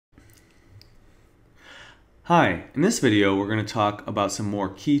Hi, in this video we're going to talk about some more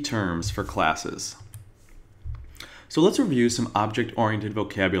key terms for classes. So let's review some object-oriented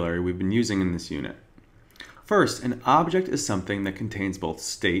vocabulary we've been using in this unit. First, an object is something that contains both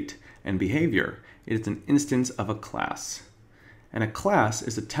state and behavior. It is an instance of a class. And a class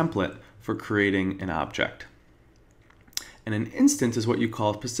is a template for creating an object. And an instance is what you call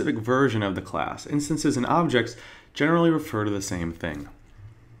a specific version of the class. Instances and objects generally refer to the same thing.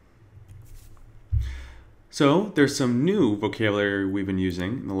 So there's some new vocabulary we've been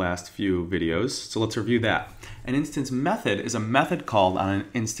using in the last few videos, so let's review that. An instance method is a method called on an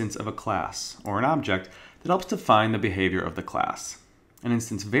instance of a class or an object that helps define the behavior of the class. An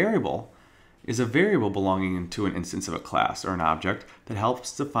instance variable is a variable belonging to an instance of a class or an object that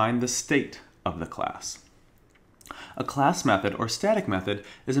helps define the state of the class. A class method or static method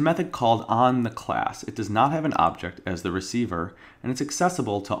is a method called on the class. It does not have an object as the receiver, and it's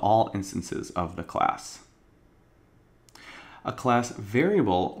accessible to all instances of the class. A class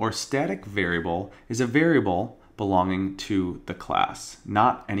variable or static variable is a variable belonging to the class,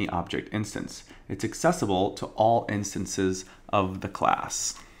 not any object instance. It's accessible to all instances of the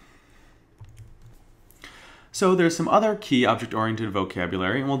class. So there's some other key object-oriented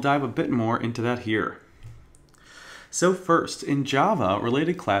vocabulary, and we'll dive a bit more into that here. So first, in Java,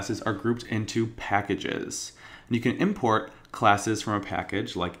 related classes are grouped into packages. And you can import classes from a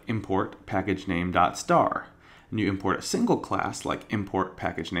package like import packagename.star. And you import a single class like import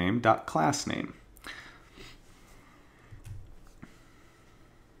packagename.classname.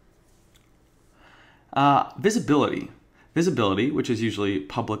 Visibility. Visibility, which is usually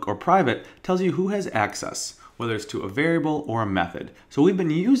public or private, tells you who has access, whether it's to a variable or a method. So we've been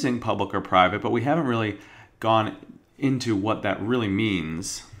using public or private, but we haven't really gone into what that really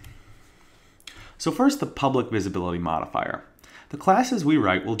means. So first, the public visibility modifier. The classes we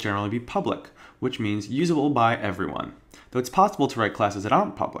write will generally be public, which means usable by everyone, though it's possible to write classes that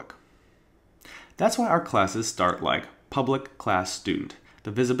aren't public. That's why our classes start like public class student. The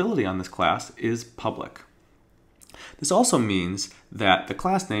visibility on this class is public. This also means that the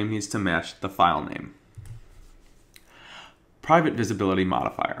class name needs to match the file name. Private visibility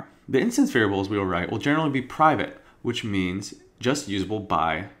modifier. The instance variables we will write will generally be private, which means just usable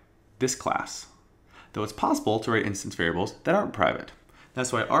by this class, though it's possible to write instance variables that aren't private.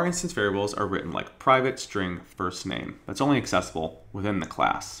 That's why our instance variables are written like private string first name. That's only accessible within the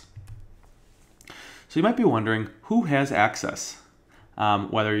class. So you might be wondering who has access,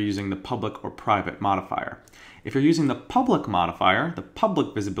 whether you're using the public or private modifier. If you're using the public modifier, the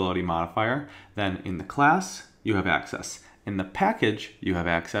public visibility modifier, then in the class you have access. In the package you have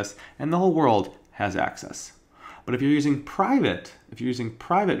access, and the whole world has access. But if you're using private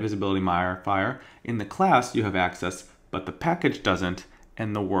visibility modifier, in the class you have access, but the package doesn't,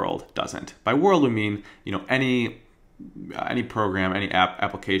 and the world doesn't. By world we mean, any program, any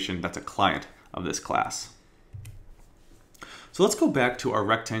application that's a client of this class. So let's go back to our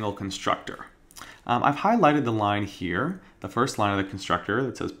rectangle constructor. I've highlighted the line here, the first line of the constructor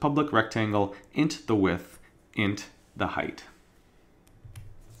that says public rectangle int the width, int the height.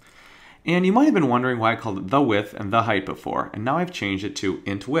 And you might have been wondering why I called it the width and the height before, and now I've changed it to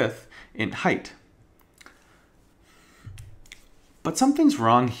int width, int height. But something's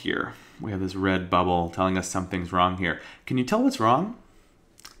wrong here. We have this red bubble telling us something's wrong here. Can you tell what's wrong?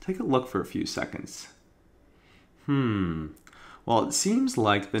 Take a look for a few seconds. Well, it seems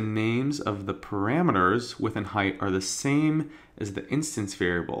like the names of the parameters width and height are the same as the instance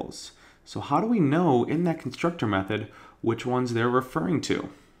variables. So how do we know in that constructor method which ones they're referring to?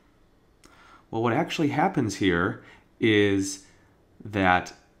 Well, what actually happens here is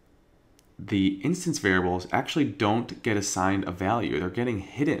that the instance variables actually don't get assigned a value. They're getting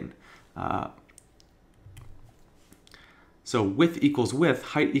hidden. So width equals width,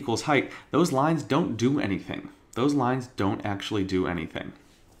 height equals height. Those lines don't do anything. Those lines don't actually do anything.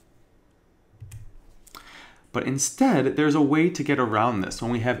 But instead, there's a way to get around this.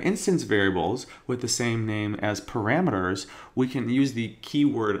 When we have instance variables with the same name as parameters, we can use the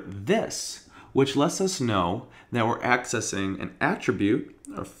keyword this, which lets us know that we're accessing an attribute,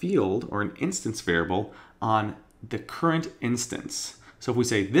 a field, or an instance variable on the current instance. So if we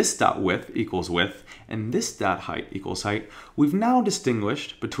say this.width equals width and this.height equals height, we've now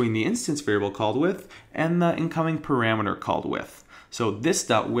distinguished between the instance variable called width and the incoming parameter called width. So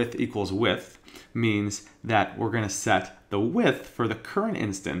this.width equals width means that we're going to set the width for the current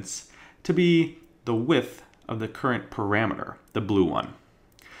instance to be the width of the current parameter, the blue one.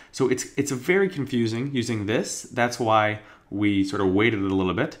 So it's very confusing using this. That's why we sort of waited a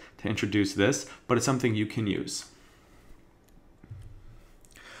little bit to introduce this, but it's something you can use.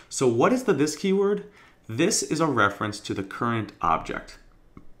 So what is the this keyword? This is a reference to the current object.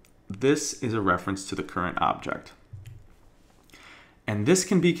 This is a reference to the current object. And this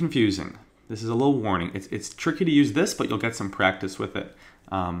can be confusing. This is a little warning. It's tricky to use this, but you'll get some practice with it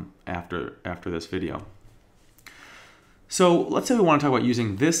after this video. So let's say we want to talk about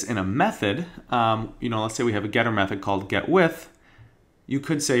using this in a method. Let's say we have a getter method called getWidth. You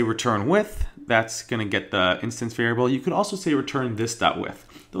could say return width. That's going to get the instance variable. You could also say return this.width.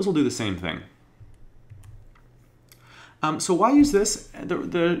 Those will do the same thing. So why use this?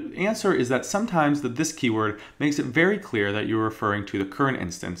 The answer is that sometimes the this keyword makes it very clear that you're referring to the current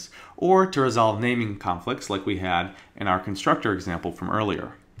instance, or to resolve naming conflicts like we had in our constructor example from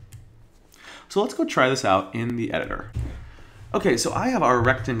earlier. So let's go try this out in the editor. Okay, so I have our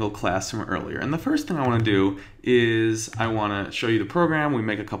rectangle class from earlier, and the first thing I want to do is I want to show you the program. We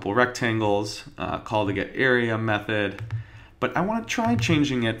make a couple rectangles, call the getArea method, but I want to try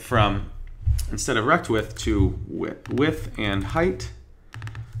changing it from instead of rect width to width and height.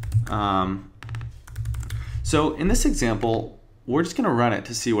 So in this example, we're just going to run it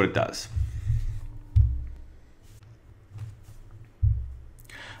to see what it does.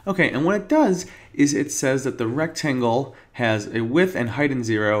 Okay, and what it does is it says that the rectangle has a width and height in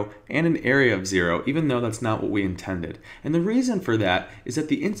 0 and an area of 0, even though that's not what we intended. And the reason for that is that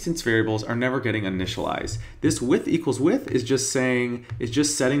the instance variables are never getting initialized. This width equals width is just setting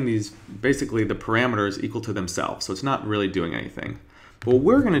these, basically the parameters equal to themselves, so it's not really doing anything. But what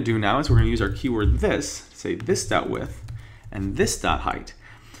we're going to do now is we're going to use our keyword this, say this.width and this.height.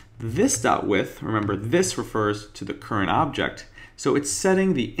 This.width, remember this refers to the current object, so it's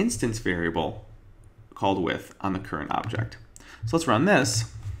setting the instance variable called width on the current object. So let's run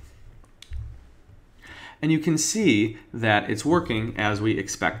this. And you can see that it's working as we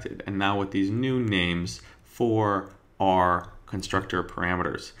expected, and now with these new names for our constructor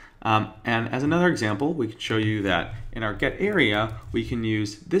parameters. And as another example, we can show you that in our getArea, we can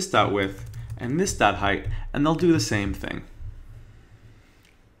use this.width and this.height, and they'll do the same thing.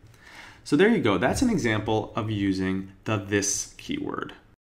 So there you go. That's an example of using the this keyword.